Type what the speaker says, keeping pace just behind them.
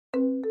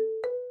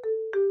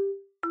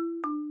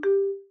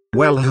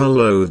Well,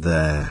 hello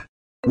there.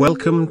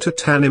 Welcome to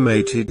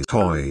Tanimated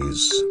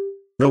Toys.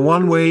 The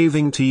one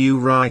waving to you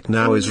right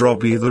now is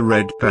Robbie the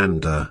Red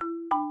Panda.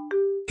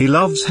 He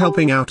loves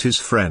helping out his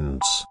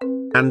friends.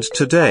 And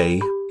today,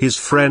 his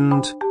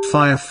friend,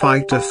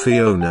 Firefighter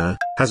Fiona,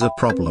 has a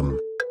problem.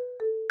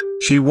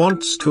 She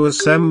wants to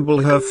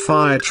assemble her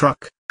fire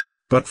truck.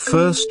 But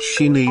first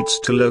she needs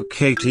to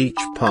locate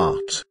each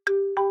part.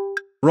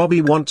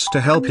 Robbie wants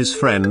to help his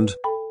friend.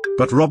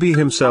 But Robbie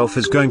himself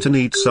is going to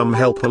need some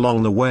help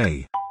along the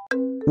way.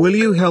 Will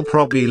you help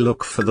Robbie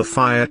look for the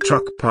fire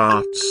truck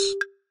parts?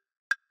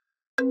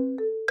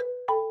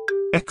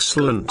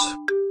 Excellent.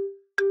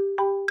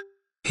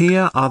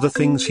 Here are the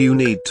things you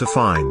need to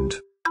find.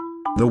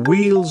 The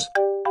wheels,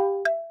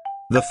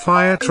 the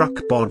fire truck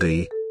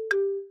body,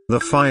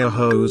 the fire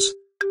hose,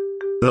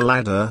 the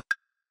ladder,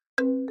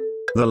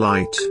 the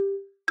light,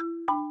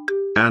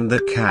 and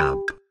the cab.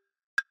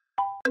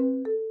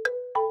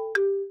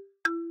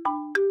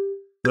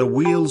 The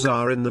wheels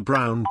are in the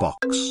brown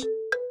box.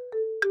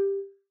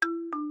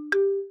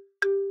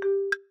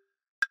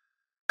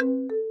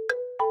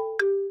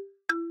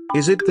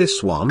 Is it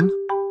this one?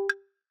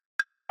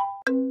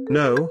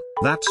 No,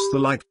 that's the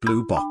light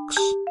blue box.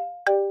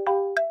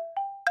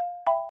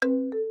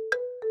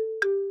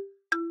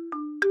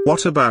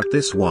 What about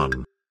this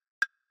one?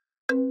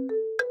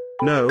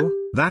 No,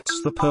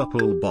 that's the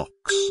purple box.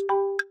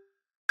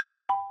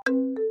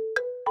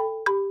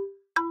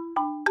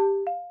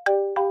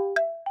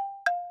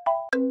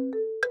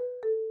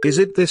 Is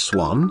it this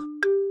one?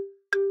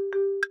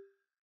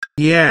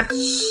 Yes.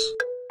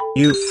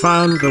 You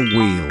found the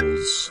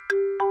wheels.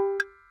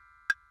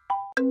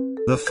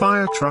 The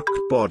fire truck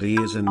body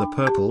is in the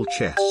purple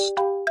chest.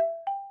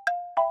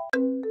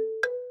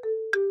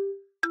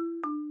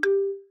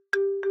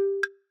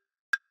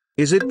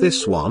 Is it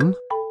this one?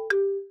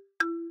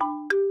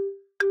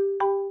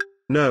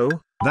 No,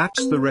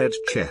 that's the red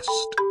chest.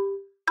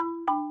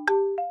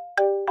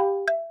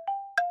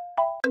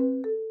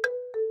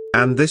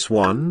 And this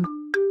one?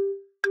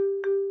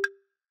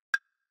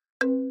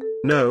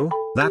 No,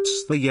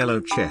 that's the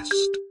yellow chest.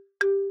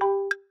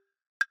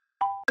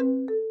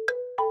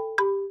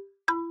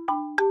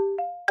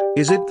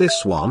 Is it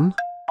this one?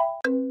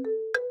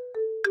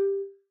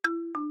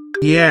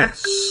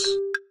 Yes.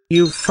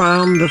 You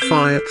found the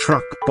fire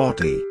truck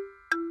body.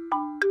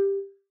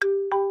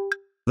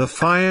 The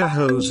fire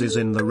hose is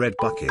in the red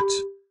bucket.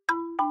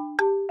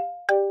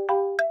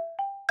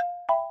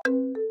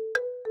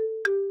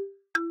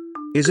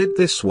 Is it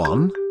this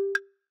one?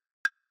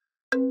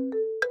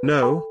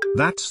 No,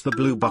 that's the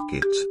blue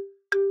bucket.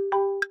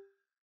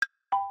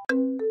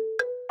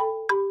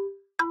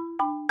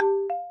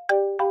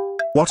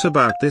 What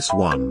about this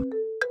one?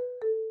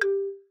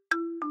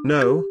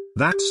 No,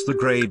 that's the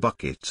gray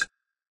bucket.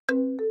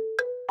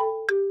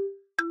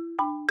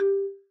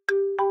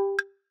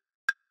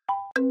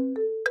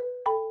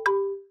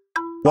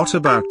 What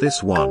about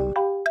this one?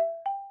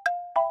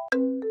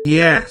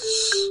 Yes.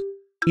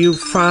 You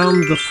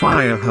found the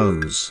fire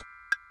hose.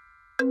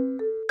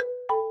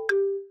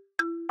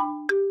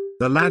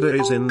 The ladder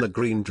is in the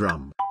green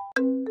drum.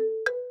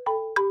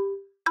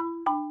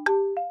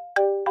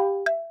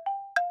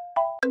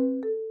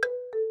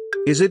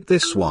 Is it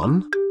this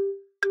one?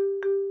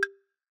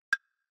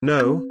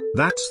 No,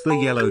 that's the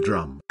yellow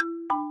drum.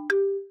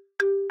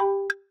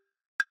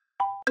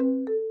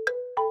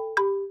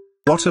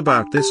 What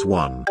about this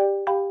one?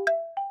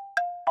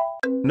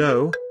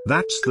 No,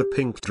 that's the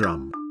pink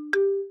drum.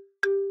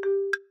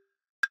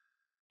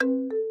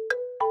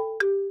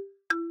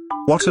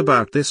 What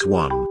about this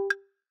one?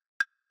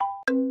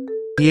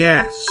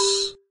 Yes.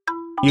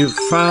 You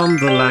found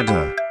the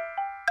ladder.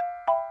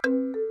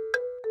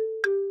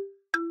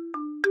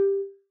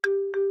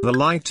 The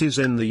light is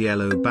in the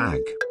yellow bag.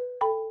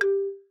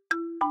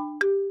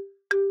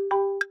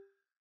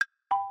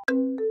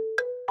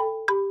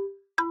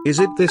 Is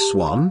it this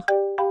one?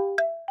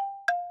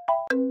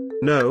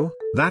 No,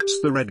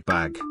 that's the red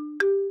bag.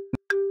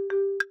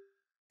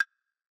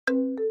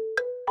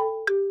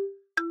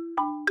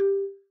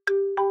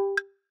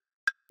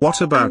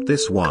 What about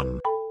this one?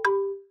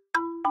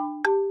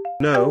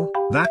 No,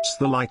 that's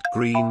the light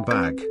green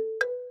bag.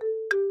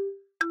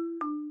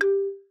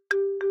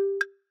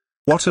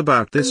 What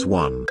about this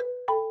one?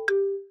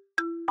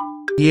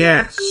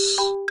 Yes.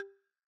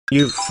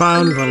 You've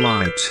found the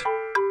light.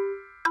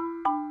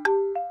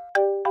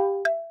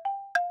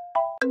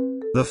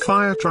 The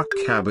fire truck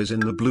cab is in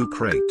the blue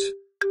crate.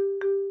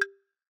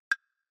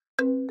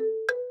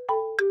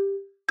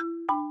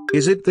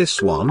 Is it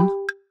this one?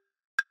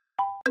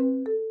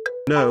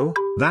 No,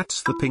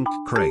 that's the pink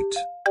crate.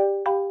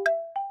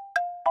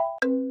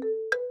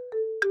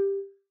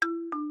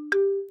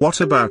 What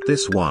about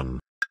this one?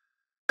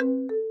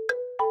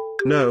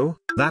 No,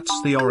 that's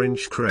the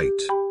orange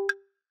crate.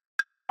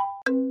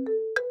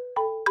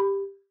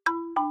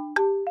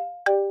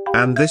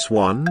 And this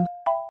one?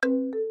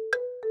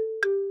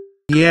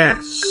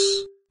 Yes,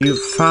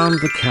 you've found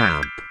the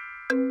cab.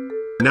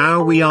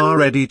 Now we are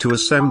ready to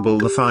assemble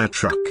the fire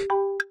truck.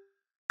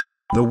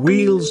 The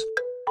wheels,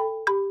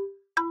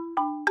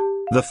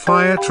 the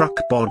fire truck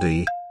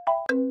body,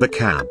 the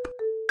cab,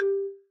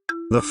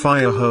 the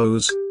fire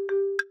hose,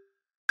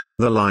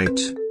 the light,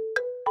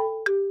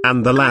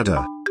 and the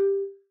ladder.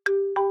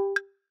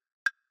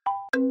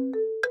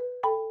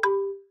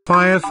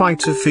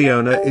 Firefighter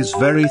Fiona is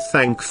very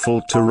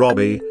thankful to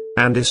Robbie,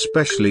 and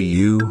especially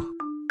you,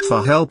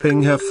 for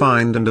helping her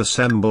find and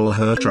assemble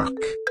her truck.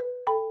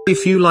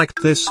 If you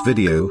liked this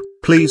video,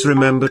 please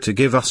remember to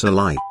give us a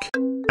like,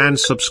 and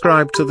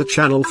subscribe to the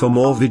channel for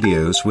more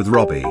videos with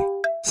Robbie.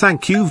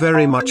 Thank you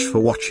very much for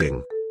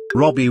watching.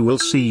 Robbie will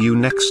see you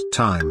next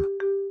time.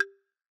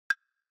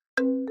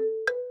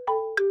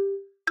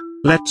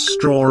 Let's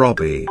draw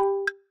Robbie.